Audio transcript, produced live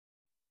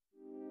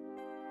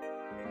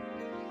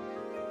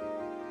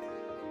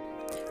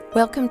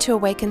Welcome to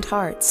Awakened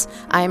Hearts.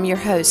 I am your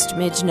host,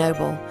 Midge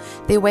Noble.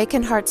 The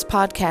Awakened Hearts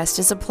podcast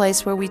is a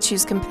place where we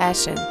choose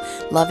compassion,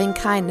 loving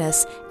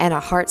kindness, and a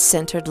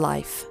heart-centered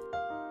life.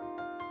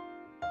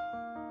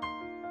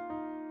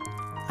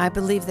 I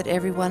believe that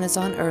everyone is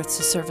on earth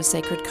to serve a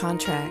sacred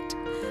contract.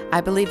 I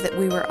believe that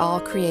we were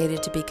all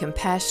created to be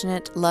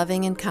compassionate,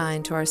 loving, and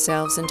kind to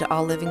ourselves and to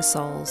all living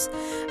souls.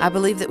 I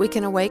believe that we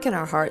can awaken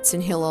our hearts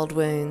and heal old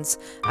wounds.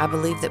 I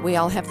believe that we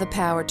all have the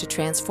power to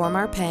transform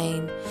our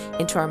pain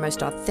into our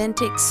most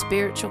authentic,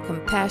 spiritual,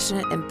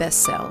 compassionate, and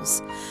best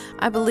selves.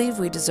 I believe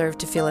we deserve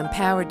to feel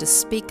empowered to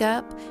speak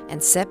up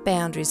and set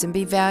boundaries and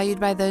be valued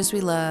by those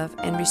we love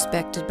and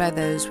respected by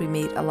those we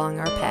meet along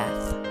our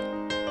path.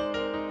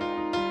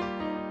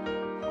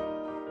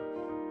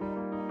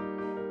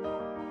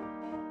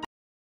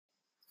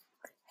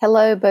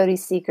 Hello, Bodhi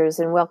Seekers,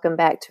 and welcome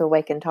back to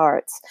Awakened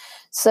Hearts.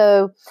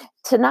 So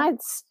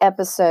tonight's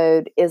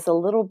episode is a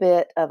little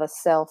bit of a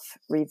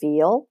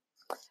self-reveal.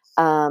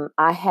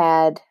 I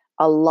had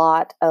a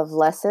lot of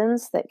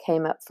lessons that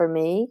came up for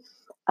me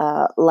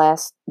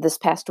this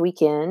past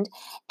weekend,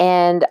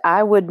 and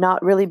I would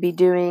not really be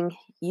doing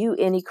you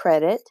any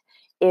credit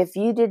if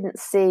you didn't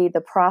see the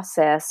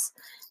process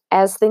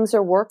as things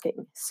are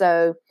working.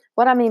 So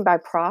what I mean by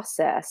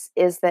process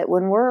is that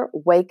when we're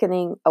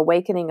awakening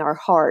our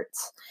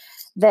hearts,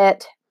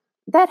 that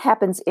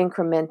happens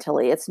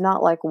incrementally. It's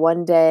not like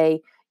one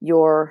day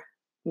you're,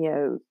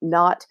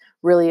 not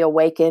really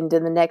awakened,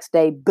 and the next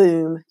day,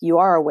 boom, you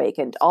are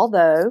awakened.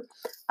 Although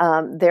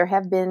there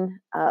have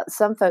been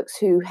some folks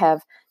who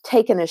have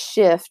taken a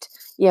shift.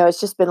 It's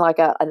just been like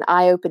an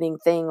eye-opening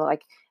thing.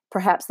 Like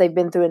perhaps they've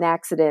been through an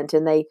accident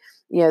and they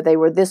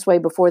were this way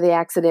before the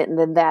accident, and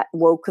then that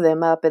woke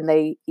them up and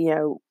they,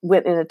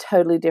 went in a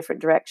totally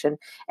different direction.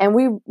 And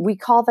we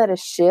call that a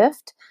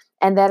shift.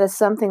 And that is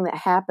something that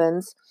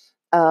happens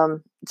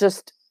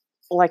just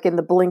like in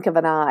the blink of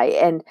an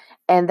eye.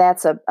 And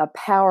that's a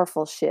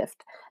powerful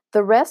shift.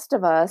 The rest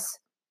of us,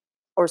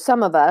 or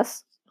some of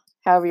us,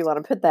 however you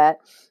want to put that,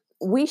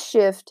 we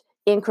shift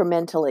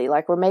incrementally.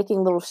 Like we're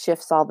making little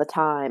shifts all the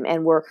time.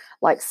 And we're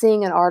like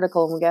seeing an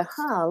article and we go,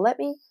 let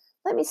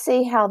me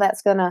see how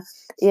that's going to,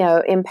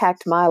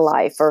 impact my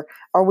life.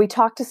 Or we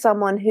talk to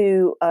someone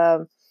who,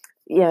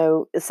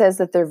 says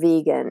that they're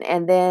vegan.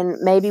 And then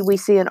maybe we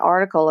see an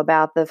article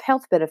about the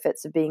health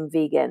benefits of being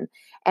vegan.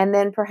 And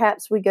then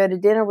perhaps we go to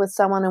dinner with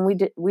someone and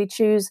we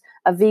choose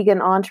a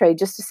vegan entree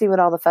just to see what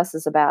all the fuss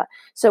is about.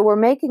 So we're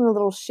making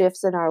little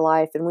shifts in our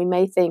life, and we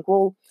may think,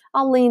 well,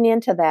 I'll lean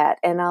into that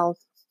and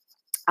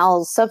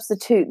I'll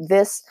substitute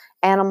this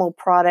animal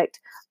product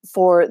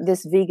for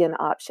this vegan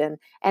option.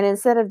 And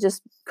instead of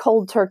just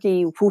cold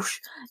turkey, whoosh,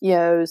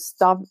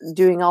 stop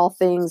doing all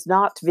things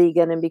not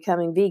vegan and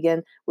becoming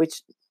vegan,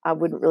 which I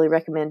wouldn't really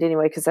recommend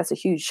anyway, because that's a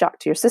huge shock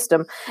to your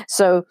system.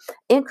 So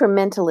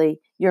incrementally,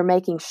 you're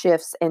making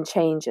shifts and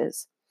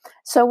changes.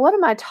 So what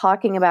am I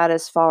talking about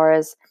as far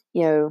as,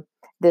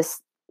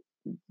 this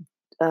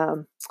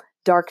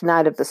dark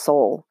night of the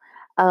soul?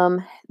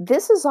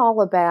 This is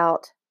all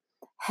about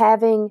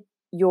having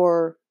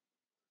your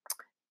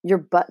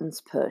buttons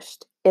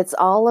pushed. It's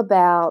all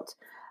about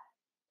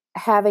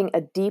having a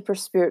deeper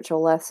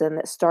spiritual lesson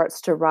that starts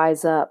to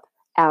rise up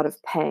out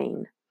of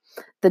pain.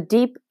 The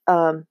deep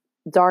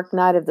dark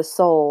night of the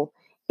soul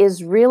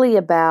is really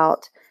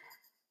about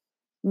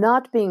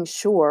not being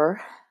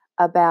sure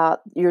about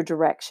your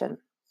direction.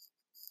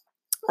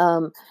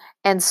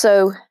 And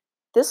so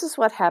this is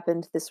what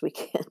happened this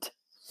weekend.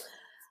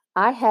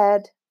 I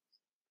had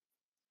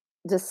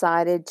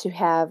decided to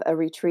have a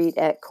retreat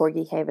at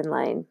Corgi Haven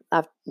Lane.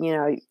 I've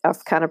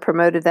kind of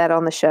promoted that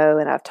on the show,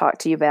 and I've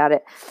talked to you about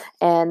it.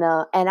 And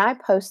I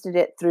posted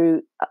it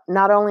through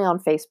not only on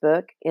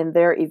Facebook in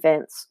their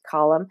events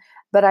column,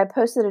 but I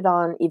posted it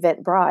on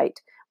Eventbrite,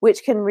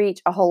 which can reach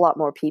a whole lot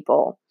more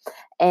people.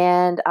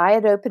 And I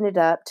had opened it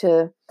up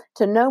to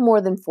no more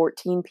than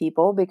 14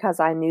 people, because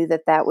I knew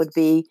that would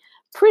be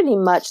pretty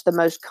much the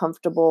most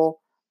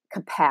comfortable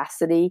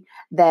capacity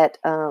that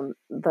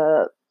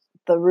the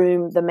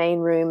main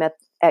room at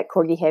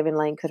Corgi Haven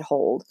Lane could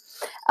hold.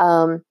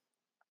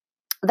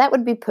 That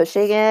would be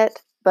pushing it,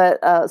 but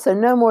so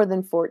no more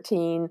than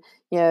 14,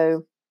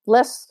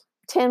 less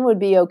 10 would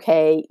be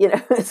okay,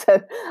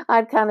 so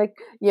I'd kind of,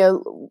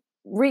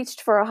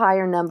 reached for a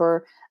higher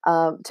number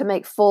to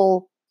make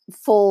full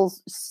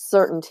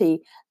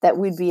certainty that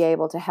we'd be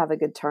able to have a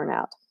good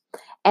turnout.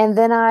 And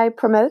then I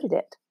promoted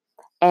it,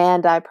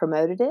 and I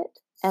promoted it,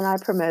 and I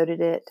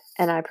promoted it,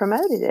 and I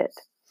promoted it.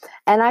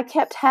 And I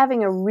kept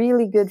having a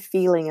really good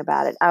feeling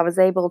about it. I was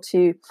able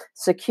to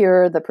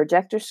secure the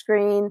projector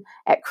screen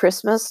at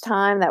Christmas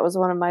time. That was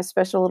one of my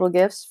special little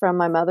gifts from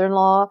my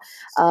mother-in-law,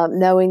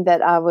 knowing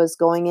that I was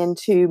going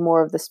into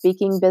more of the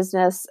speaking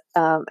business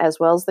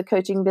as well as the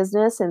coaching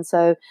business. And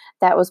so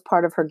that was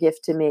part of her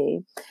gift to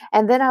me.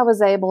 And then I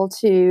was able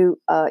to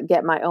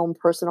get my own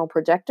personal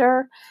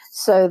projector,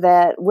 so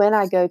that when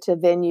I go to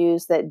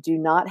venues that do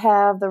not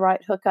have the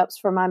right hookups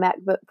for my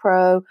MacBook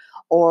Pro,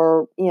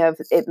 or,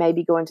 it may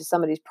be going going to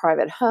somebody's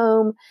private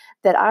home,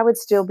 that I would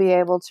still be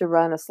able to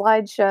run a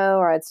slideshow,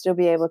 or I'd still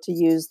be able to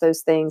use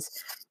those things,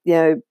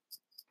 and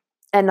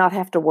not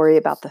have to worry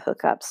about the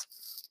hookups.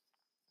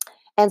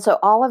 And so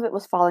all of it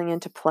was falling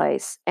into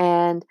place.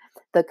 And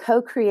the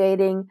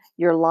co-creating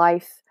your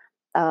life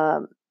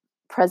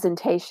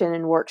presentation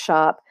and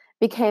workshop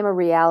became a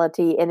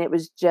reality. And it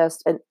was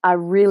just, I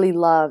really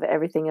love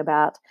everything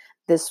about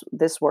this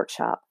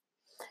workshop.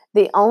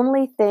 The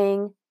only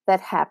thing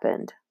that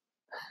happened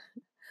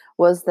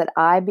was that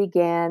I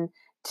began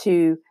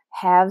to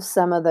have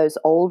some of those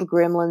old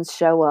gremlins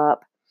show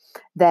up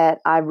that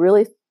I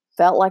really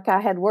felt like I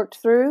had worked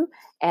through,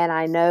 and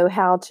I know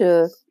how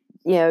to,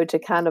 to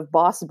kind of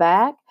boss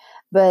back.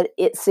 But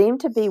it seemed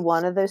to be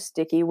one of those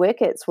sticky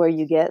wickets where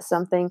you get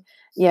something,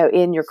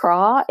 in your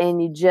craw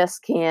and you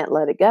just can't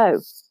let it go.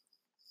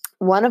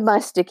 One of my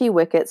sticky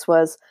wickets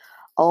was,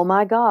 oh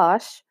my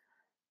gosh,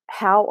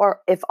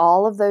 if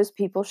all of those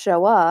people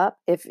show up,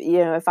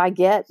 if I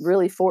get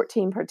really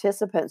 14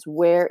 participants,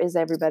 where is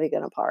everybody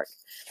going to park?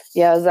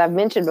 As I've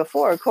mentioned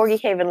before, Corgi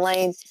Haven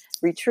Lane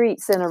Retreat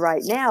Center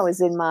right now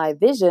is in my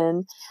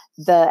vision.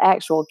 The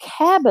actual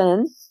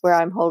cabin where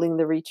I'm holding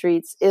the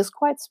retreats is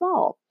quite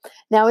small.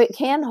 Now it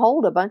can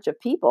hold a bunch of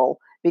people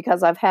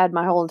because I've had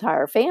my whole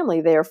entire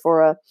family there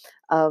for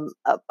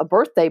a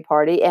birthday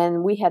party,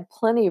 and we had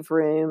plenty of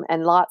room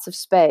and lots of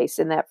space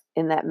in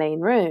that main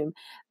room.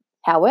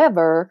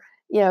 However,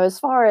 as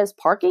far as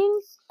parking,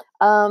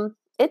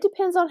 it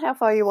depends on how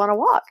far you want to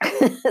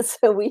walk.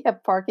 So we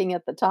have parking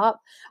at the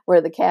top where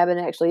the cabin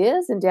actually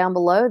is, and down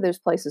below there's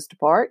places to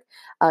park,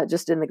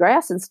 just in the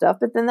grass and stuff.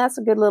 But then that's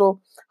a good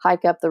little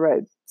hike up the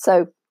road.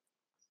 So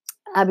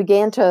I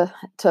began to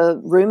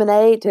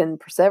ruminate and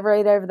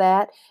perseverate over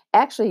that.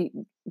 Actually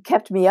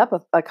kept me up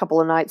a couple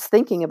of nights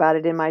thinking about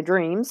it in my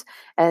dreams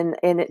and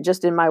it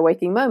just in my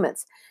waking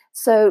moments.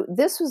 So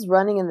this was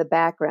running in the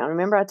background.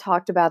 Remember, I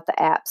talked about the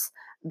apps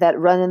that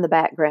run in the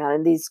background,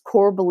 and these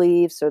core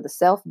beliefs or the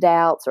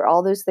self-doubts or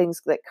all those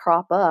things that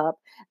crop up,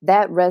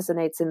 that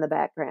resonates in the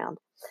background.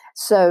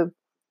 So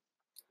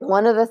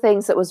one of the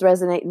things that was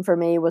resonating for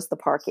me was the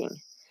parking.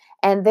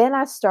 And then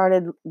I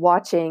started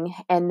watching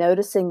and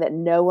noticing that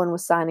no one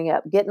was signing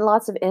up, getting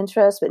lots of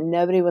interest, but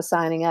nobody was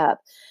signing up.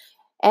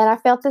 And I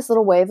felt this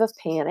little wave of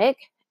panic.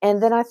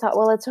 And then I thought,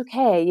 well, it's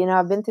okay.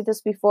 I've been through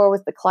this before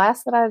with the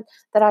class that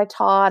I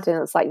taught,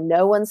 and it's like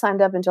no one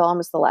signed up until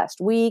almost the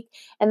last week.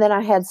 And then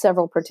I had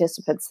several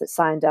participants that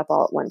signed up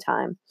all at one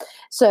time.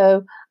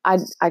 So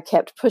I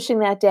kept pushing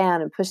that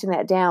down and pushing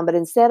that down. But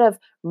instead of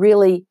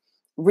really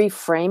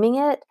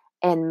reframing it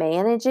and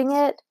managing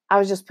it, I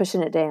was just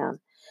pushing it down.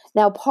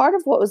 Now, part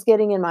of what was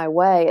getting in my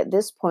way at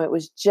this point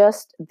was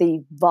just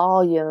the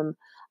volume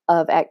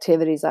of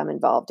activities I'm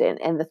involved in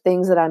and the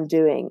things that I'm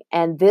doing.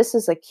 And this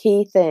is a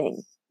key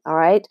thing. All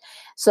right.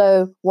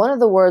 So one of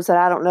the words that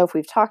I don't know if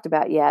we've talked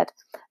about yet,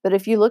 but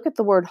if you look at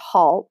the word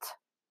HALT,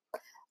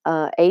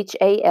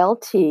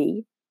 HALT,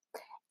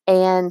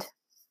 and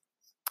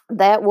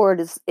that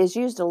word is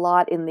used a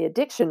lot in the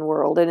addiction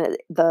world, and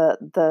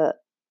the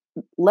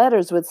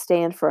letters would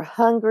stand for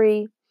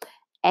hungry,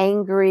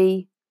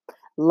 angry,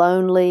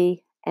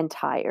 lonely, and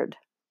tired.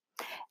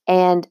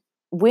 And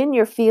when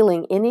you're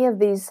feeling any of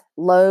these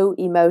low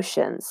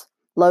emotions,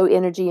 low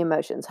energy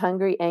emotions,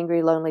 hungry,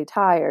 angry, lonely,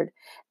 tired,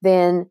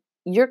 then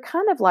you're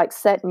kind of like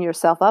setting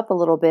yourself up a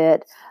little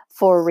bit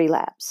for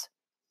relapse.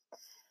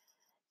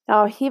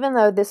 Now, even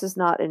though this is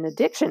not an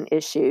addiction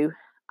issue,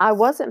 I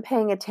wasn't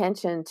paying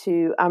attention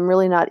to I'm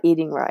really not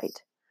eating right,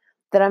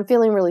 that I'm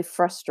feeling really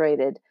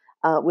frustrated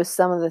with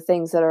some of the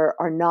things that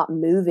are not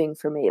moving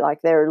for me. Like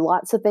there are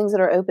lots of things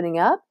that are opening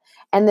up,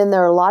 and then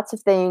there are lots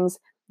of things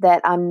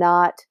that I'm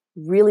not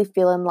really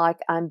feeling like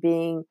I'm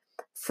being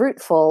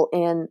fruitful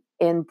in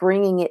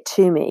bringing it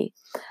to me.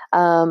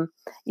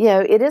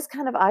 It is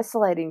kind of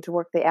isolating to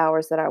work the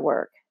hours that I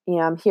work.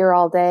 I'm here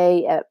all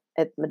day at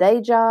my day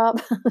job,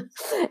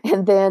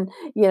 and then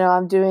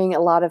I'm doing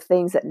a lot of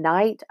things at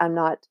night. I'm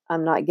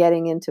not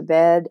getting into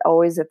bed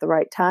always at the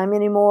right time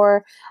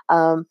anymore,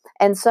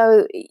 and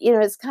so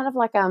it's kind of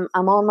like I'm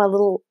on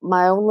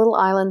my own little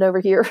island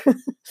over here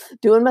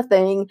doing my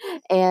thing,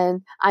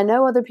 and I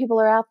know other people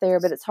are out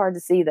there, but it's hard to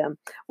see them.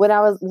 When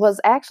I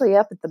was actually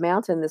up at the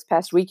mountain this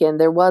past weekend,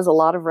 there was a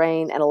lot of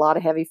rain and a lot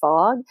of heavy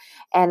fog,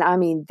 and I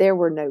mean there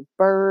were no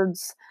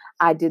birds.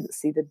 I didn't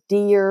see the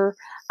deer.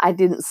 I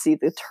didn't see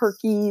the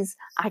turkeys.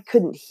 I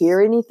couldn't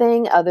hear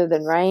anything other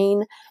than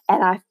rain.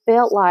 And I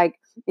felt like,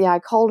 I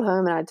called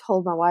home and I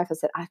told my wife, I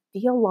said, I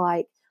feel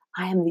like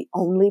I am the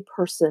only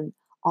person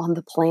on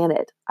the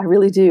planet. I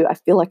really do. I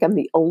feel like I'm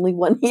the only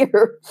one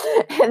here.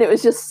 And it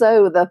was just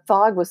the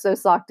fog was so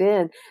socked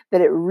in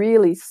that it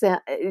really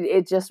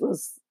it just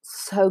was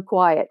so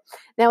quiet.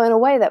 Now, in a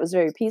way that was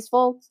very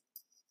peaceful,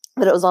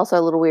 but it was also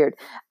a little weird.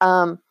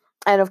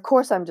 And of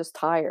course I'm just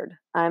tired.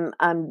 I'm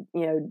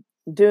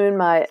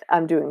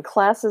doing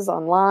classes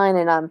online,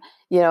 and I'm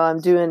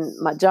doing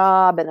my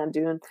job, and I'm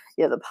doing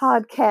the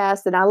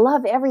podcast, and I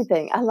love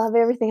everything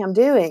I'm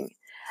doing,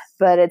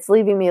 but it's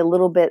leaving me a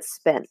little bit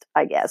spent,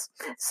 I guess.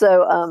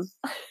 So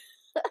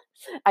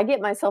I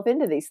get myself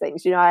into these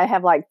things. I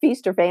have like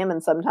feast or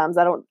famine sometimes.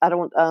 I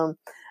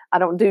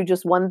don't do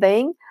just one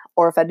thing.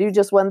 Or if I do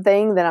just one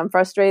thing, then I'm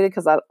frustrated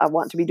because I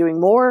want to be doing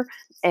more.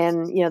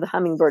 And, the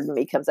hummingbird in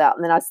me comes out,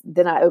 and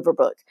then I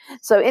overbook.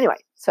 So anyway,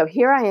 so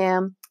here I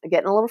am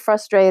getting a little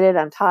frustrated.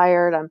 I'm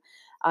tired.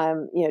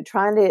 I'm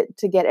trying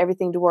to get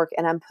everything to work,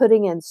 and I'm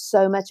putting in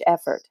so much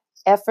effort.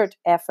 And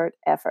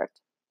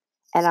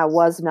I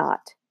was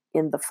not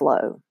in the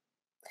flow.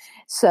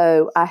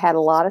 So I had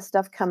a lot of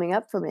stuff coming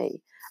up for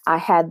me. I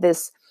had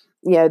this,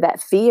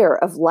 that fear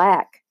of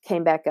lack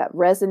came back up,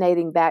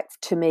 resonating back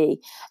to me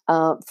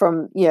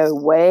from,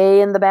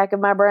 way in the back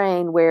of my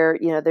brain where,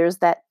 there's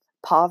that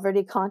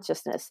poverty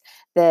consciousness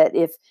that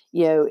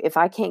if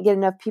I can't get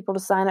enough people to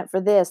sign up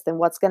for this, then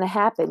what's going to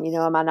happen?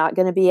 Am I not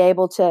going to be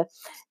able to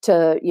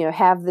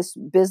have this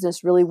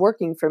business really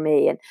working for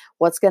me? And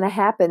what's going to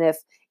happen if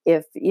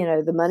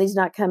the money's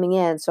not coming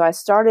in? So I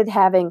started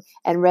having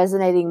and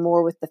resonating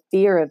more with the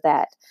fear of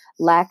that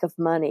lack of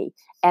money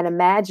and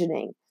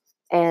imagining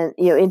and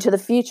into the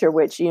future,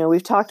 which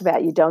we've talked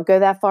about. You don't go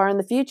that far in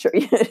the future.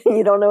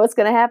 You don't know what's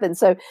going to happen.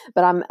 So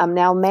but I'm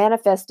now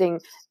manifesting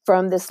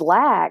from this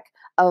lack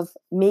of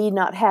me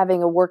not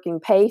having a working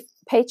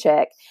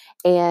paycheck,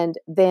 and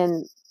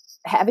then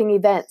having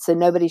events and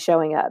nobody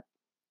showing up.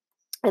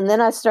 And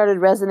then I started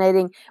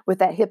resonating with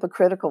that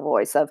hypocritical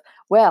voice of,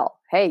 well,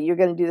 hey, you're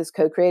going to do this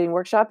co-creating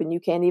workshop and you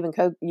can't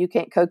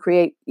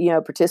co-create,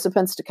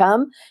 participants to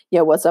come.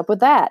 What's up with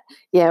that?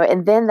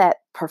 And then that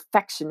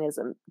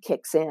perfectionism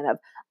kicks in of,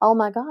 oh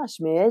my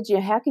gosh, Midge,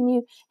 how can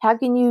you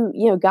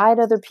guide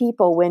other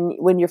people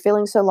when you're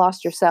feeling so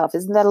lost yourself?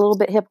 Isn't that a little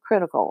bit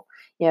hypocritical?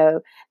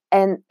 And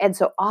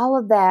so all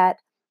of that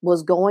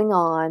was going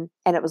on,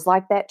 and it was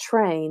like that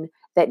train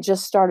that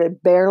just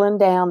started barreling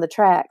down the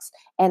tracks,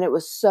 and it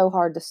was so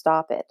hard to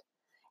stop it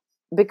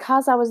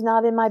because I was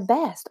not in my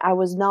best. I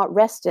was not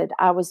rested.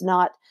 I was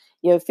not,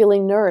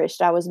 feeling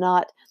nourished. I was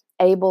not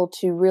able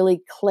to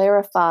really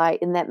clarify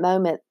in that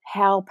moment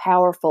how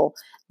powerful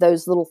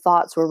those little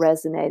thoughts were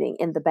resonating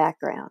in the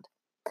background.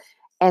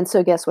 And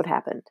so guess what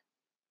happened?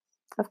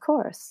 Of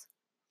course,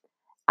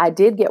 I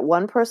did get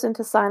one person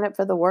to sign up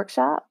for the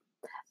workshop,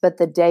 but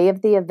the day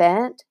of the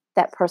event,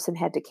 that person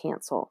had to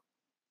cancel.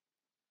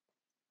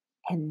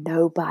 And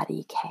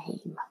nobody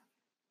came.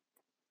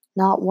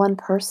 Not one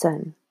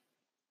person.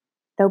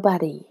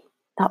 Nobody.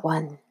 Not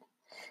one.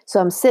 So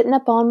I'm sitting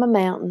up on my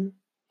mountain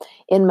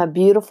in my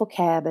beautiful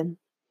cabin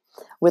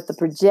with the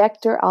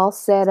projector all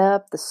set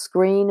up, the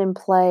screen in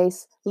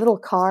place, little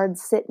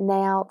cards sitting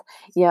out.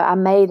 I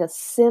made a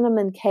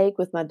cinnamon cake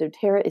with my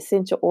doTERRA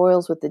essential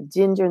oils with the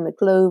ginger and the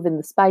clove and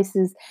the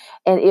spices,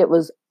 and it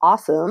was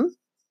awesome.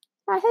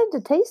 I had to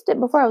taste it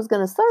before I was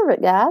going to serve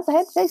it, guys. I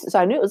had to taste it. So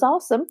I knew it was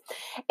awesome.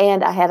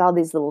 And I had all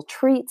these little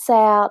treats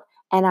out,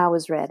 and I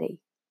was ready.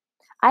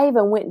 I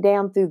even went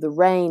down through the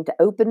rain to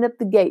open up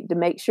the gate to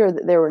make sure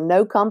that there were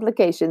no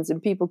complications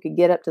and people could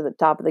get up to the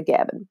top of the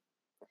cabin.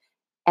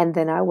 And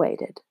then I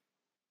waited.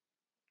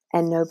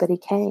 And nobody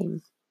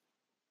came.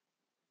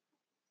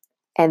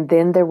 And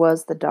then there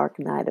was the dark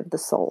night of the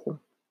soul.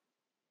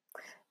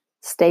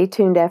 Stay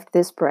tuned after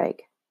this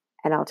break,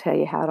 and I'll tell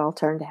you how it all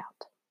turned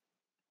out.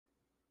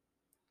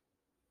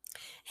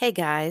 Hey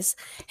guys,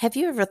 have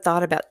you ever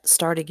thought about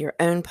starting your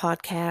own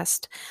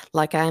podcast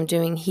like I'm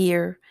doing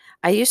here?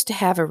 I used to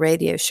have a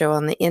radio show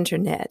on the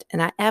internet and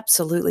I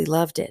absolutely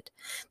loved it.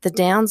 The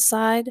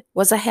downside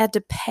was I had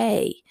to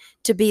pay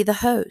to be the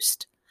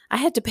host. I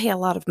had to pay a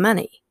lot of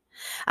money.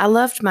 I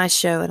loved my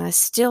show and I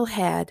still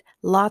had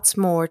lots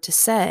more to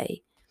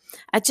say.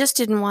 I just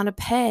didn't want to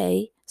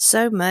pay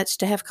so much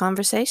to have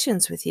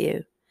conversations with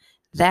you.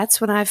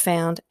 That's when I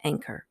found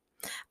Anchor.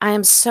 I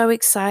am so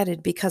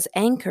excited because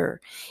Anchor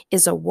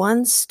is a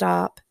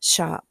one-stop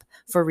shop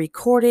for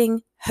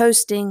recording,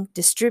 hosting,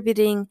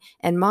 distributing,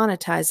 and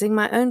monetizing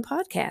my own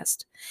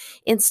podcast.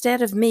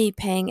 Instead of me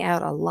paying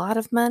out a lot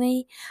of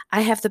money,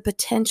 I have the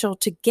potential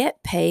to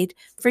get paid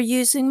for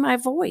using my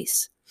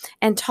voice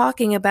and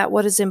talking about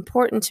what is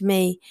important to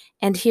me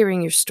and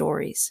hearing your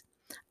stories.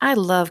 I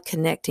love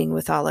connecting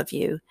with all of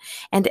you,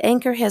 and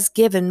Anchor has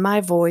given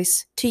my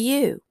voice to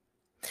you.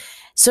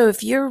 So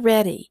if you're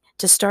ready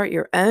to start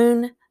your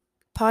own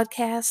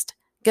podcast,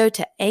 go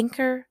to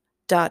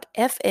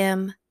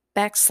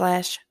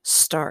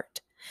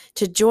anchor.fm/start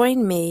to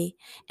join me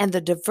and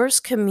the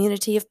diverse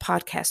community of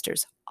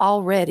podcasters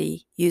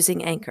already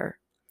using Anchor.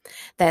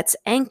 That's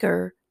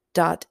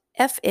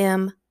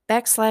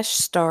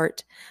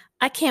anchor.fm/start.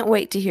 I can't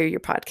wait to hear your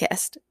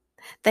podcast.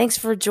 Thanks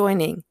for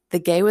joining the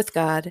Gay with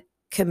God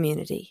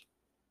community.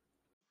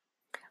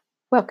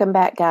 Welcome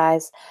back,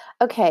 guys.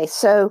 Okay,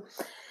 so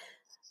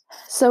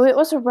it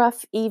was a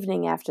rough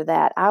evening after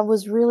that. I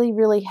was really,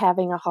 really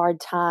having a hard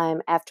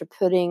time after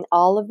putting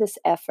all of this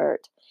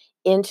effort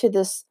into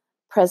this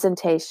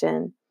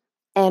presentation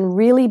and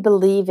really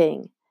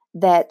believing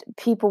that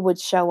people would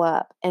show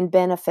up and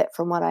benefit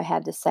from what I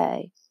had to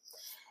say.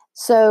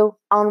 So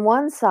on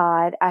one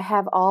side, I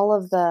have all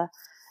of the,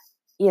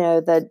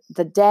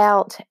 the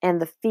doubt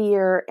and the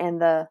fear and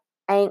the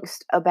angst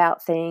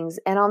about things.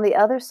 And on the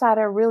other side,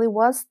 I really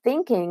was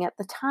thinking at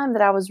the time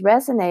that I was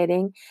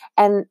resonating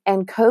and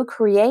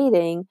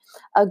co-creating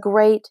a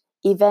great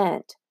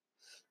event.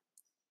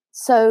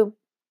 So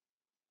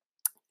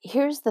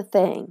here's the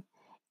thing.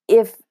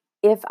 If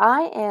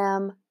I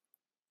am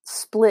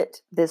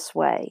split this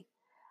way,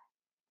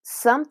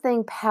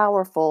 something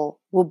powerful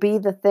will be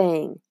the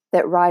thing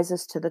that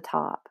rises to the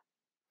top.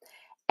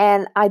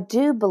 And I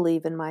do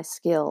believe in my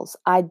skills.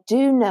 I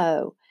do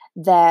know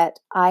that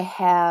I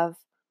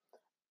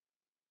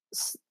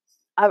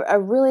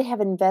really have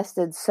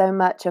invested so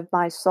much of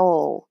my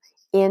soul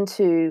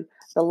into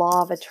the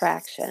law of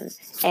attraction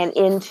and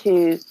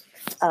into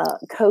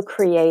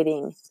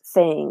co-creating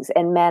things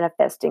and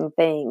manifesting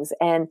things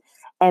and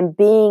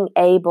being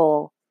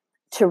able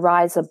to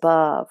rise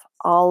above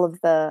all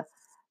of the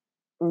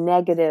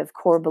negative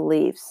core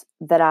beliefs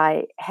that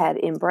I had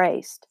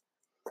embraced.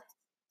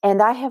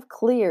 And I have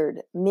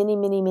cleared many,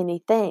 many,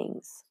 many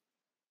things.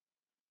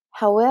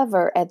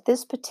 However, at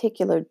this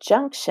particular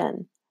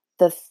junction,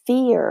 the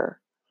fear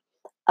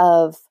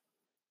of,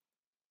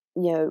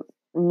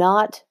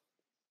 not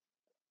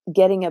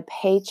getting a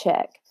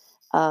paycheck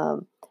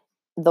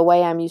the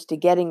way I'm used to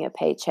getting a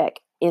paycheck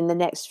in the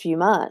next few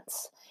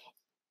months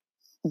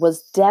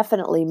was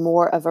definitely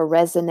more of a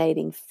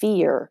resonating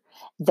fear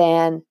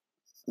than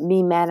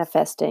me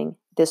manifesting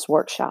this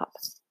workshop.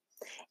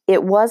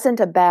 It wasn't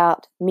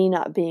about me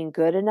not being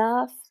good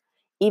enough,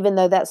 even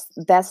though that's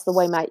the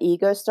way my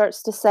ego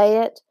starts to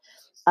say it.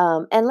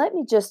 And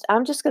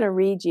I'm just going to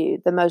read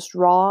you the most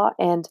raw,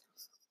 and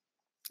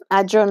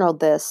I journaled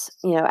this,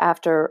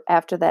 after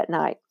that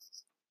night.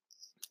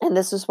 And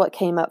this is what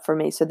came up for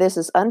me. So this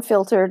is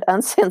unfiltered,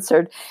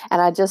 uncensored,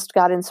 and I just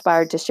got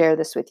inspired to share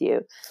this with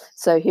you.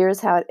 So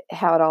here's how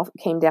it all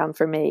came down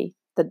for me.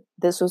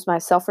 This was my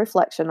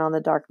self-reflection on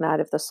the dark night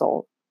of the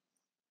soul.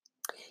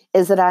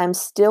 Is that I am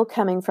still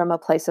coming from a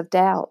place of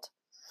doubt.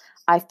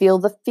 I feel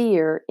the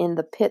fear in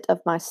the pit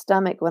of my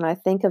stomach when I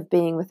think of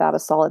being without a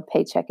solid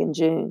paycheck in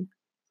June.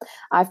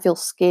 I feel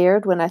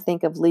scared when I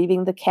think of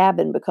leaving the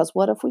cabin because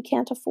what if we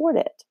can't afford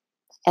it?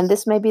 And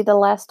this may be the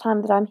last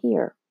time that I'm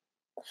here.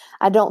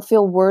 I don't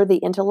feel worthy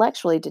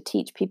intellectually to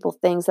teach people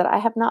things that I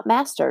have not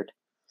mastered.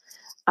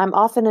 I'm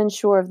often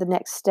unsure of the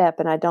next step,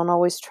 and I don't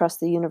always trust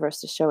the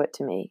universe to show it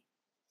to me.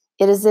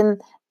 It is in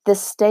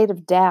this state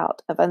of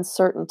doubt, of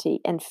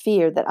uncertainty, and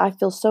fear that I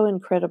feel so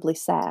incredibly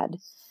sad,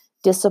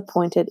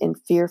 disappointed, and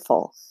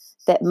fearful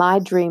that my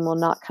dream will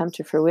not come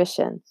to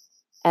fruition,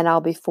 and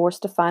I'll be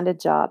forced to find a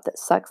job that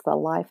sucks the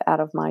life out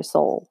of my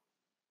soul.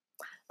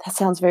 That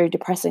sounds very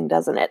depressing,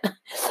 doesn't it?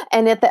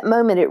 And at that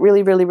moment, it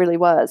really, really, really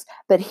was.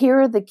 But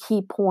here are the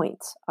key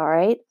points, all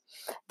right?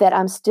 That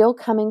I'm still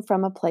coming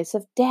from a place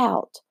of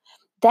doubt.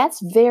 That's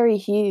very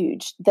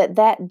huge.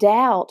 That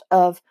doubt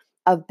of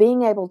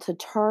being able to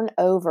turn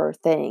over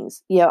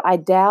things. I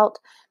doubt,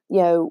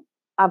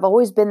 I've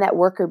always been that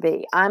worker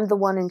bee. I'm the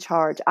one in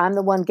charge. I'm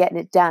the one getting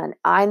it done.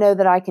 I know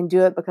that I can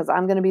do it because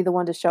I'm going to be the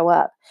one to show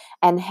up.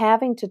 And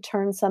having to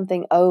turn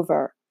something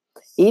over,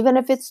 even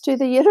if it's to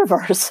the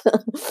universe,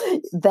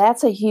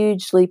 that's a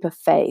huge leap of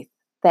faith.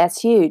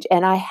 That's huge.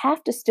 And I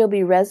have to still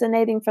be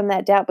resonating from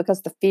that doubt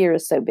because the fear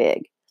is so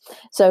big.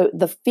 So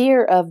the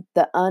fear of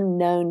the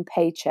unknown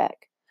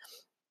paycheck.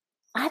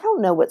 I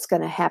don't know what's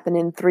going to happen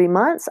in 3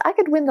 months. I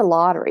could win the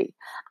lottery.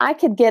 I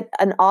could get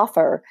an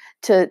offer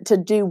to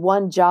do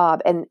one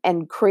job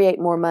and create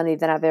more money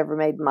than I've ever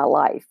made in my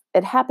life.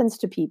 It happens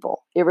to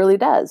people. It really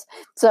does.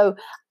 So,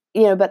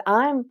 but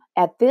I'm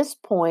at this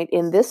point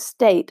in this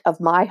state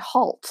of my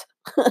halt,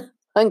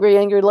 hungry,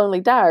 angry,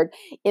 lonely, tired.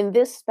 In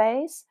this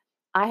space,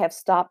 I have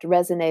stopped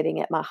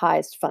resonating at my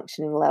highest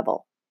functioning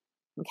level.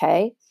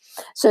 Okay.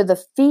 So the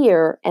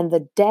fear and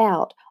the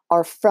doubt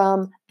are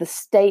from the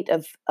state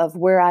of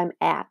where I'm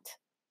at.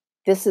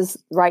 This is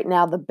right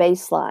now the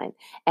baseline.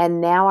 And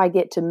now I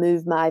get to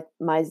move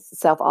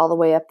myself all the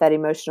way up that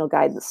emotional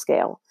guidance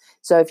scale.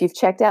 So if you've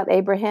checked out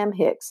Abraham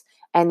Hicks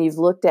and you've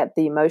looked at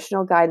the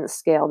emotional guidance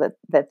scale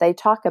that they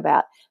talk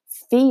about,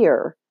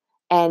 fear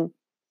and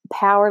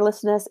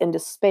powerlessness and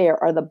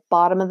despair are the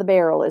bottom of the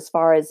barrel as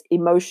far as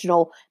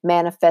emotional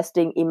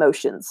manifesting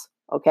emotions.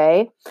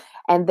 Okay.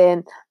 And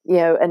then,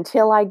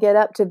 until I get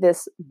up to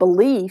this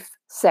belief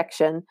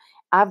section,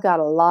 I've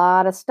got a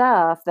lot of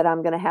stuff that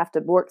I'm going to have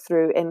to work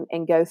through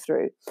and go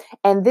through.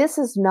 And this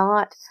is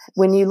not,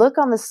 when you look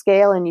on the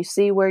scale and you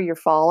see where you're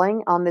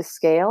falling on this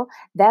scale,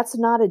 that's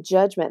not a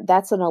judgment.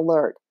 That's an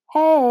alert.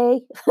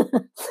 Hey,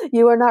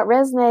 you are not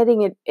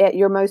resonating at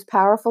your most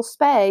powerful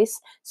space.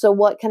 So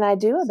what can I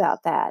do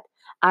about that?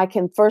 I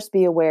can first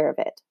be aware of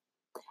it.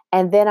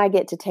 And then I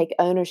get to take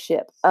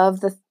ownership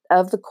of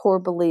the core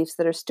beliefs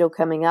that are still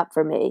coming up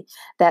for me,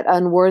 that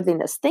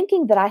unworthiness,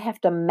 thinking that I have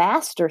to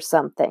master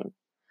something.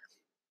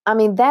 I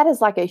mean, that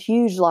is like a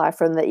huge lie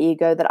from the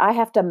ego, that I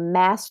have to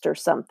master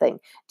something.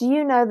 Do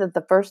you know that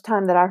the first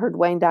time that I heard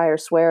Wayne Dyer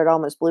swear, it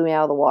almost blew me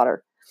out of the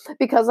water?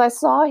 because I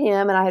saw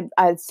him and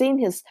I had seen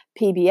his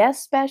PBS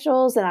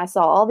specials and I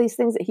saw all these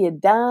things that he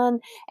had done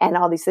and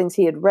all these things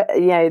he had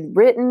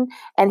written,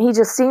 and he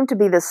just seemed to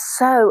be this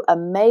so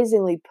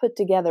amazingly put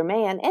together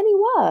man, and he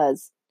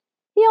was.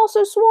 He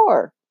also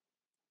swore.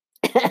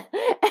 And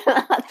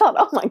I thought,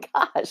 oh my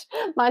gosh,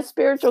 my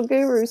spiritual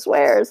guru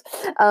swears.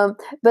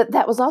 But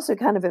that was also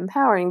kind of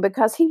empowering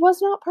because he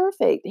was not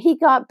perfect. He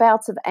got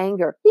bouts of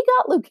anger. He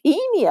got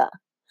leukemia.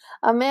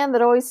 A man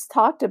that always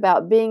talked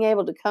about being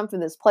able to come from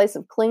this place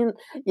of clean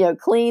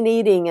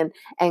eating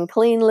and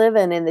clean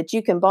living, and that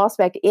you can boss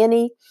back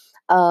any,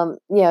 uh,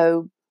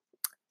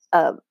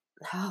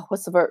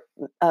 what's the word,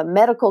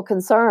 medical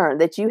concern,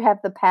 that you have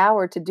the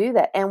power to do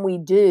that. And we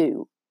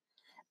do.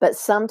 But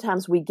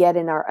sometimes we get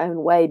in our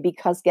own way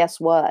because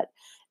guess what?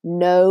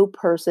 No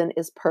person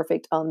is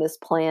perfect on this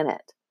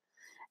planet.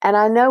 And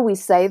I know we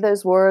say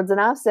those words,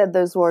 and I've said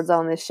those words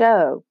on this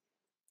show.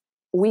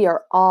 We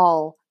are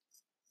all,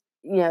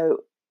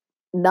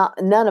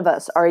 none of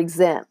us are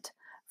exempt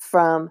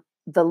from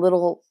the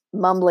little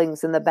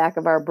mumblings in the back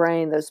of our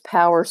brain, those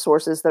power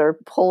sources that are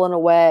pulling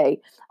away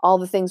all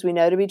the things we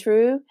know to be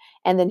true.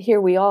 And then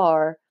here we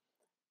are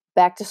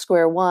back to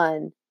square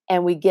one,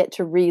 and we get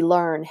to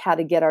relearn how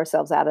to get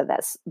ourselves out of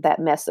that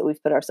mess that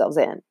we've put ourselves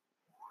in.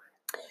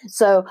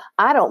 So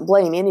I don't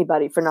blame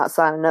anybody for not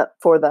signing up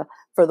for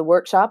the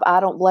workshop. I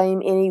don't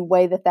blame any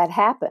way that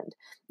happened.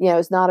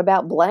 It's not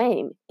about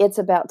blame. It's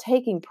about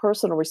taking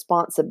personal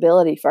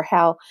responsibility for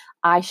how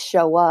I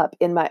show up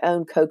in my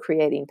own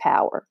co-creating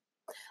power.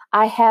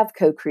 I have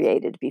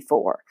co-created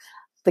before.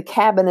 The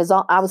cabin is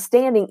on. I was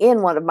standing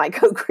in one of my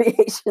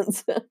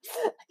co-creations.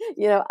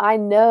 I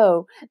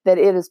know that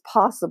it is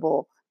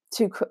possible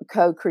to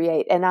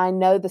co-create, and I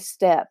know the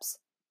steps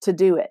to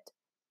do it.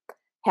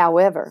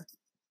 However,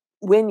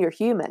 when you're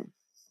human,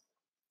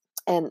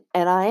 and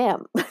I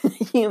am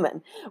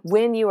human,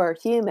 when you are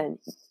human,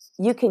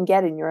 you can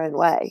get in your own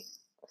way.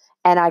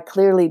 And I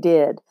clearly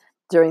did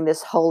during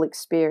this whole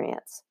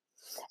experience.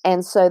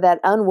 And so that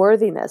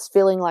unworthiness,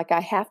 feeling like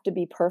I have to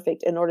be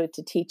perfect in order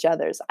to teach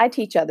others. I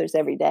teach others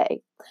every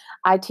day.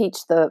 I teach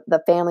the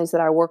families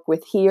that I work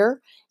with here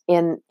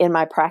in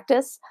my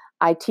practice.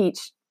 I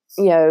teach,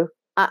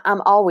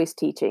 I'm always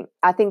teaching.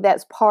 I think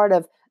that's part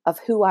of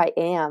who I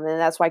am. And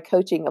that's why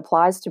coaching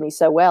applies to me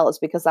so well, is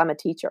because I'm a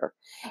teacher.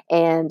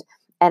 And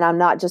I'm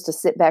not just a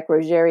sit back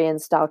Rogerian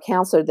style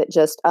counselor that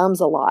just ums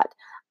a lot.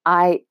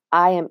 I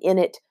am in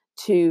it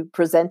to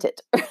present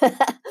it.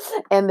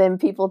 And then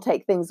people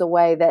take things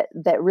away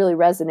that really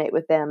resonate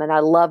with them. And I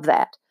love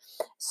that.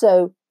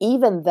 So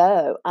even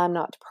though I'm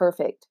not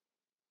perfect,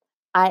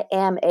 I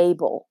am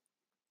able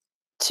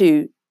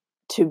to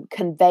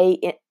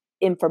convey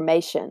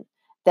information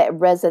that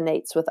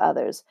resonates with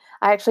others.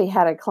 I actually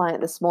had a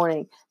client this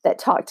morning that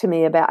talked to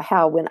me about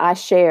how when I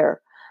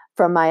share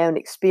from my own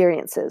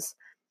experiences,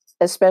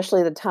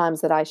 especially the times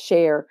that I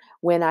share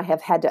when I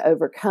have had to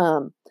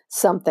overcome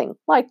something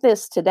like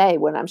this today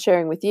when I'm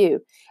sharing with you.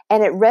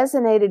 And it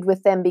resonated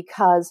with them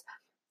because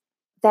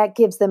that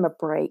gives them a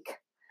break.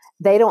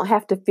 They don't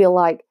have to feel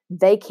like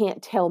they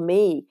can't tell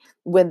me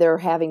when they're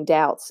having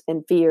doubts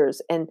and fears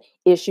and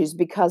issues,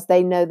 because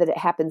they know that it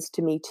happens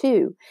to me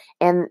too.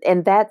 And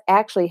that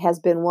actually has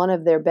been one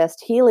of their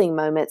best healing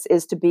moments,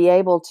 is to be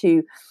able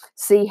to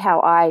see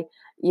how I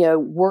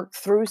work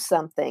through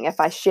something. If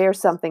I share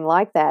something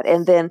like that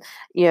and then,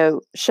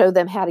 show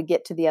them how to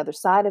get to the other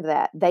side of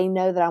that, they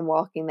know that I'm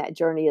walking that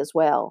journey as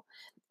well.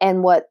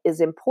 And what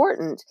is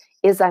important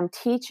is I'm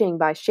teaching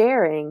by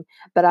sharing,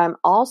 but I'm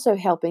also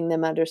helping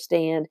them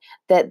understand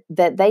that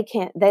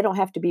they don't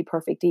have to be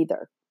perfect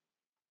either.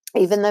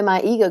 Even though my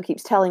ego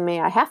keeps telling me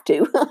I have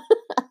to.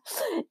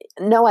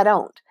 No, I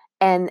don't.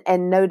 And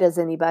no does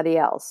anybody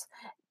else.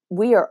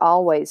 We are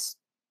always,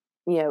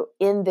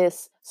 in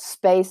this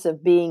space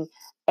of being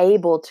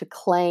able to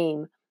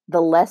claim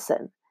the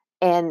lesson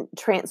and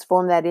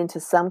transform that into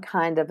some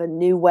kind of a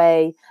new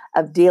way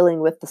of dealing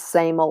with the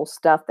same old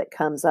stuff that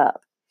comes up.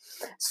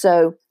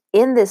 So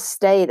in this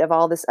state of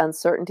all this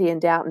uncertainty and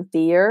doubt and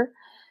fear,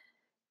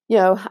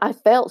 I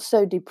felt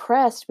so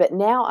depressed, but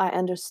now I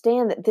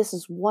understand that this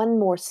is one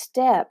more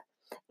step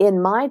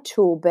in my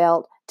tool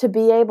belt to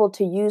be able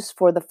to use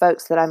for the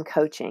folks that I'm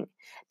coaching,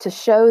 to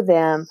show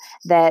them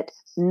that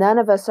none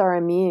of us are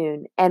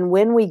immune. And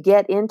when we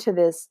get into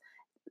this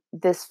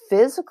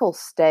physical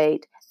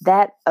state,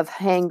 that of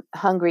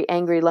hungry,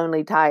 angry,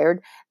 lonely,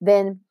 tired,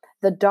 then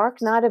the dark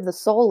night of the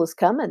soul is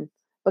coming,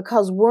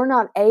 because we're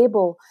not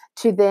able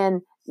to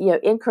then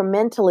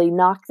incrementally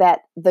knock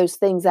those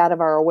things out of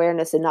our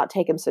awareness and not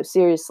take them so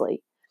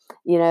seriously.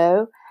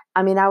 I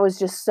was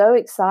just so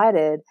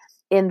excited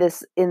in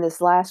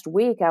this last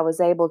week. I was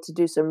able to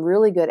do some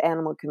really good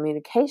animal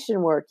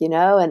communication work,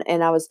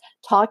 and I was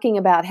talking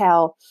about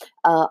how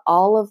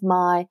all of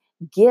my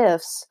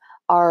gifts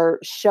are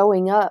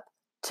showing up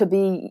to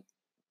be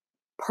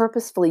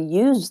purposefully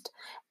used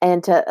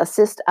and to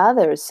assist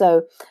others.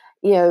 So,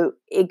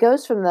 it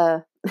goes from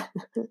the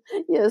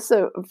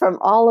so from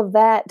all of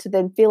that to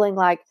then feeling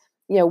like,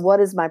 what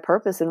is my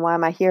purpose and why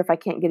am I here if I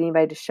can't get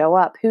anybody to show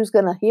up? Who's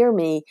going to hear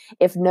me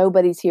if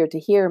nobody's here to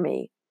hear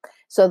me?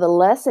 So the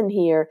lesson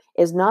here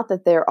is not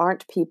that there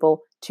aren't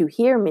people to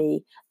hear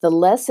me. The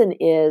lesson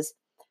is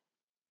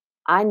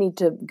I need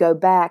to go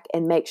back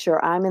and make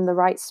sure I'm in the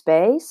right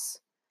space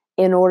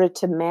in order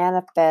to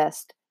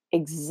manifest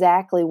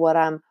exactly what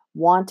I'm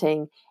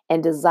wanting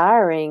and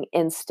desiring,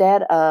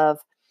 instead of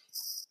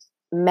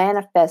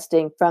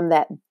manifesting from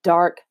that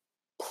dark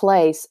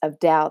place of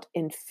doubt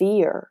and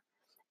fear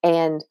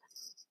and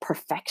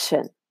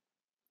perfection.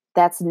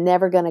 That's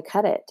never going to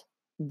cut it.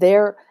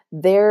 There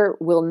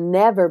will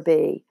never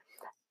be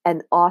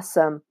an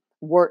awesome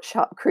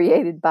workshop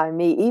created by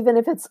me, even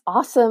if it's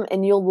awesome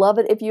and you'll love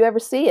it if you ever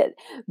see it.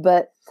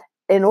 But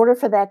in order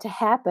for that to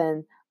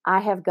happen,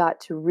 I have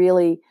got to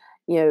really,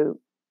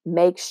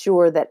 make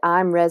sure that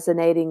I'm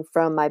resonating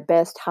from my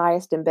best,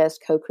 highest, and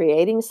best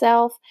co-creating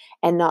self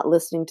and not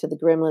listening to the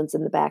gremlins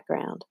in the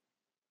background.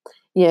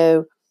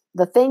 The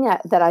thing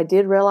that I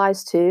did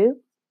realize too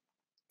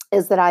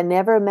is that I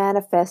never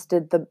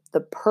manifested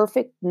the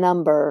perfect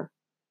number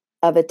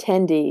of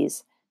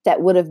attendees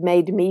that would have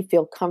made me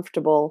feel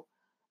comfortable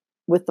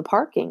with the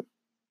parking.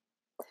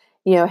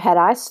 Had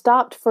I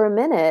stopped for a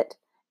minute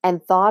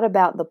and thought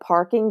about the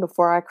parking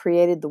before I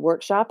created the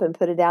workshop and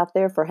put it out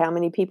there for how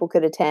many people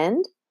could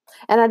attend,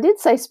 and I did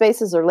say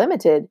spaces are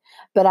limited,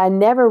 but I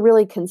never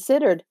really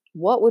considered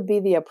what would be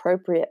the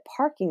appropriate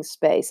parking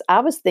space. I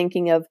was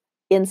thinking of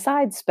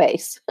inside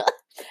space.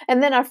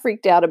 And then I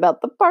freaked out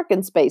about the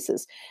parking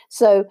spaces.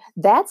 So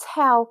that's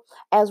how,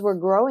 as we're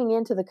growing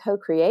into the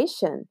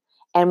co-creation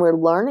and we're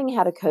learning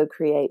how to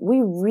co-create,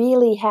 we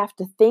really have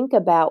to think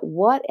about,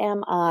 what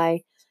am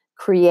I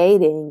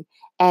creating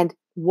and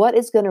what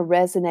is going to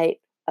resonate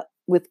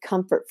with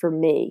comfort for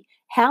me?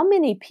 How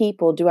many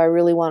people do I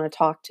really want to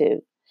talk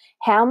to?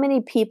 How many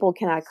people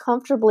can I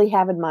comfortably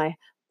have in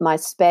my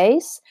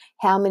space?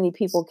 How many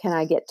people can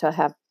I get to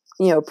have,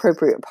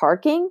 appropriate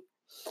parking?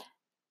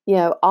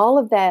 All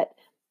of that.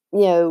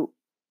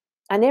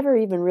 I never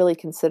even really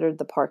considered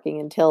the parking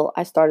until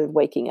I started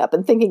waking up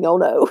and thinking, oh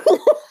no,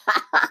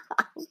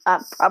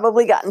 I've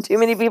probably gotten too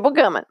many people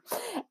coming.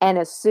 And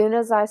as soon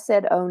as I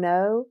said, oh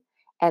no,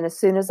 and as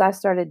soon as I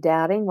started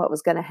doubting what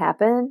was going to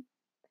happen,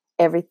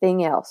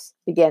 everything else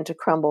began to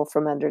crumble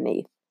from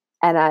underneath.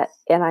 And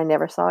I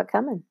never saw it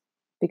coming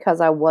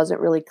because I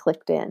wasn't really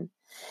clicked in.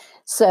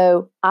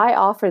 So I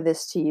offer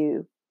this to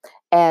you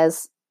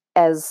as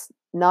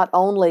not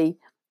only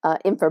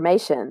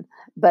information,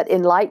 but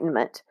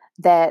enlightenment,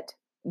 that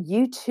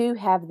you too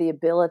have the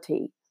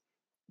ability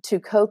to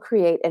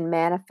co-create and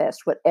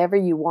manifest whatever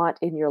you want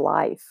in your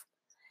life.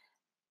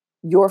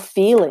 Your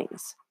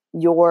feelings,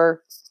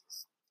 your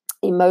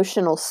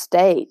emotional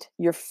state,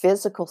 your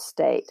physical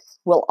state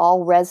will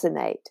all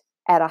resonate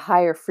at a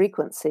higher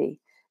frequency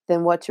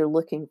than what you're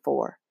looking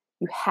for.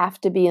 You have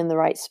to be in the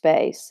right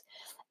space.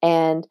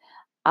 And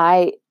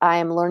I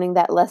am learning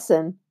that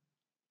lesson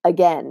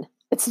again.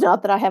 It's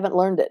not that I haven't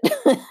learned it.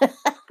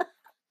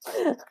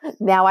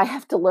 Now I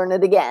have to learn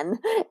it again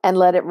and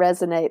let it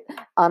resonate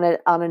on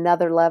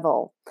another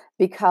level,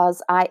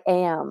 because I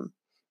am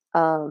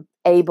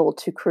able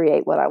to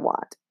create what I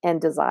want and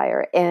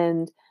desire.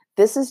 And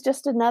this is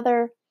just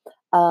another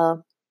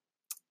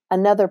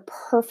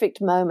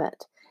perfect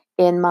moment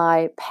in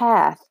my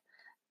path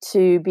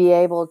to be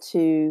able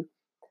to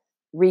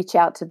reach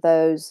out to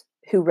those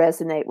who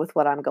resonate with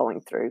what I'm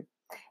going through.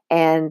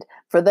 And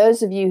for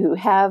those of you who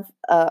have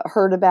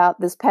heard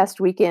about this past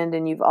weekend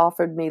and you've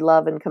offered me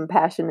love and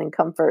compassion and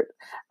comfort,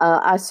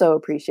 I so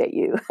appreciate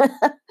you.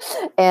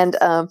 And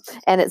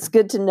it's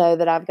good to know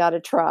that I've got a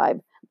tribe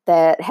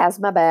that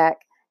has my back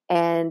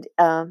and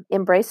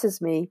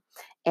embraces me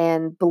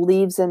and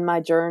believes in my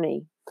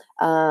journey.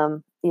 The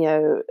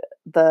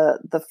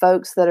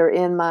folks that are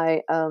in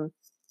my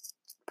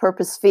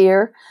purpose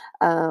sphere,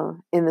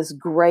 in this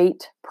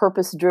great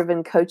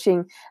purpose-driven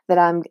coaching that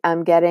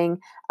I'm getting,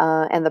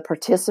 and the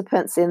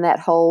participants in that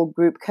whole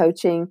group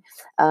coaching,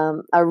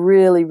 I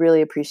really,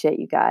 really appreciate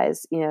you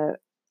guys.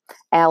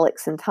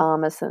 Alex and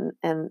Thomas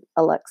and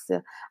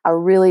Alexa, I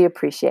really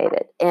appreciate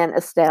it. And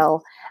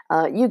Estelle,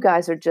 you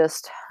guys are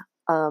just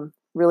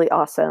really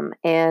awesome.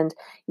 And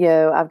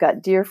I've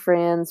got dear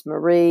friends,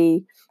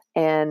 Marie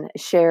and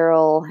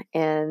Cheryl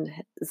and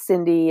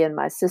Cindy and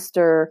my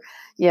sister.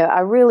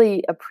 I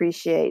really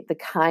appreciate the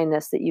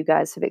kindness that you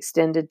guys have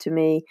extended to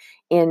me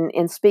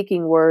in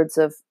speaking words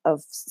of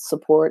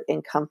support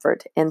and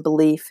comfort and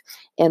belief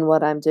in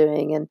what I'm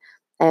doing.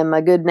 And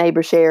my good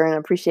neighbor Sharon, I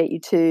appreciate you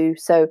too.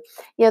 So,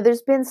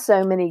 there's been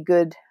so many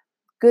good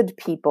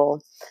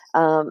people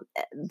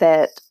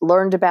that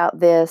learned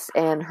about this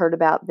and heard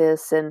about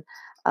this, and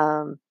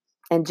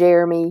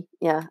Jeremy,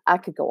 I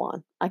could go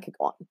on.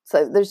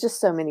 So there's just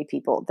so many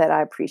people that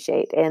I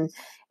appreciate, and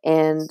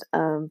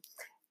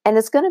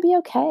it's going to be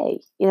okay.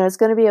 It's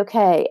going to be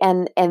okay.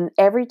 And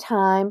every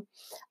time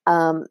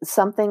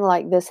something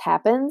like this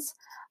happens,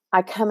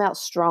 I come out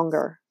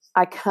stronger.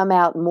 I come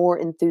out more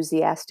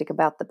enthusiastic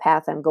about the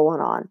path I'm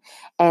going on,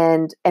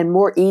 and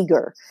more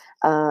eager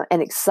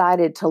and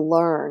excited to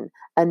learn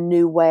a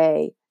new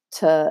way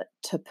to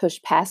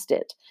push past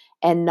it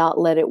and not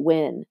let it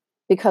win,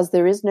 because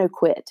there is no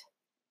quit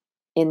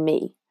in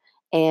me.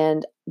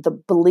 And the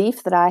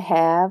belief that I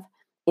have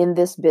in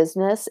this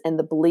business and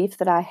the belief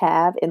that I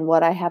have in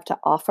what I have to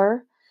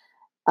offer,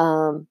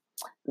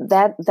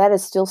 that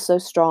is still so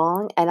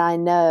strong. And I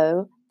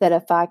know that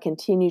if I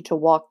continue to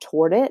walk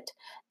toward it,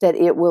 that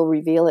it will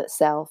reveal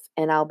itself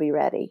and I'll be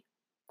ready.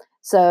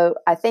 So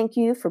I thank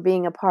you for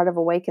being a part of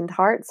Awakened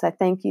Hearts. I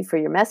thank you for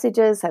your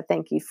messages. I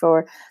thank you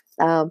for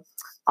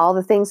all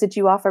the things that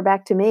you offer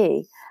back to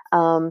me.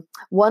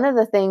 One of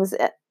the things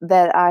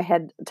that I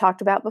had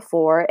talked about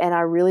before, and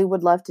I really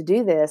would love to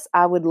do this,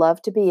 I would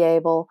love to be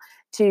able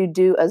to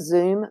do a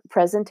Zoom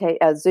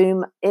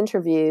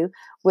interview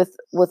with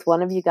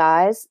one of you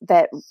guys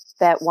that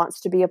wants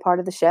to be a part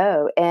of the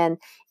show. And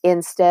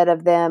instead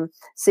of them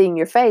seeing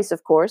your face,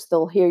 of course,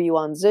 they'll hear you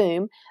on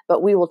Zoom,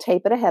 but we will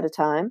tape it ahead of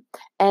time,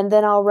 and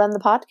then I'll run the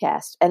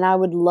podcast. And I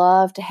would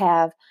love to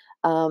have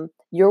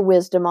your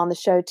wisdom on the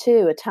show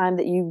too, a time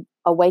that you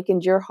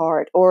awakened your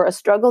heart, or a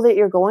struggle that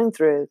you're going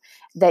through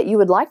that you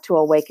would like to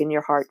awaken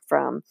your heart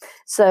from.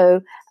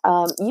 So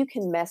you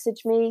can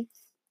message me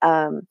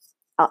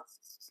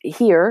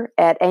here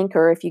at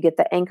Anchor. If you get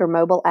the Anchor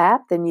mobile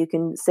app, then you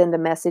can send a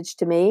message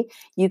to me.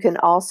 You can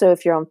also,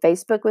 if you're on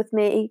Facebook with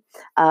me,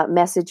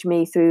 message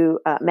me through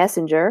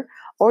Messenger,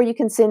 or you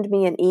can send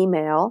me an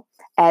email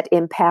at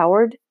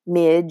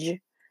empoweredmidge,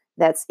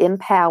 that's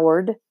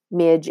empoweredmidge,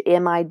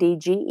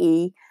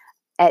 MIDGE,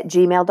 at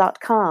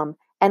gmail.com,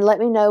 and let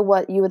me know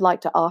what you would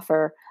like to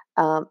offer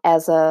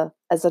as a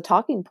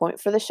talking point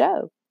for the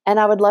show. And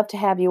I would love to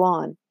have you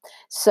on.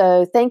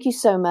 So thank you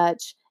so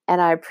much, and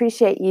I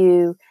appreciate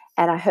you,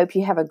 and I hope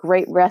you have a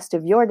great rest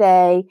of your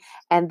day,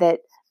 and that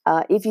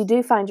if you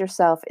do find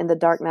yourself in the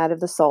dark night of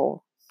the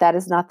soul, that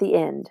is not the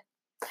end.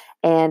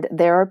 And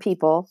there are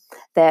people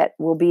that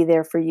will be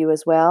there for you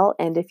as well.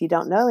 And if you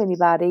don't know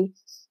anybody,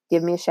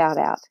 give me a shout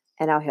out,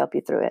 and I'll help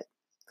you through it.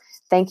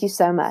 Thank you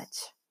so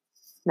much.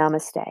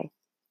 Namaste.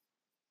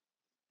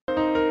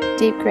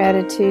 Deep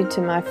gratitude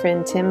to my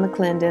friend Tim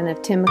McClendon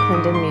of Tim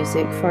McClendon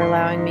Music for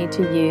allowing me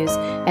to use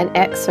an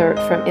excerpt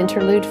from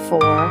Interlude 4,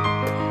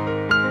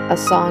 a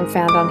song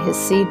found on his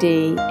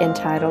CD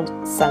entitled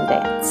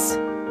Sundance.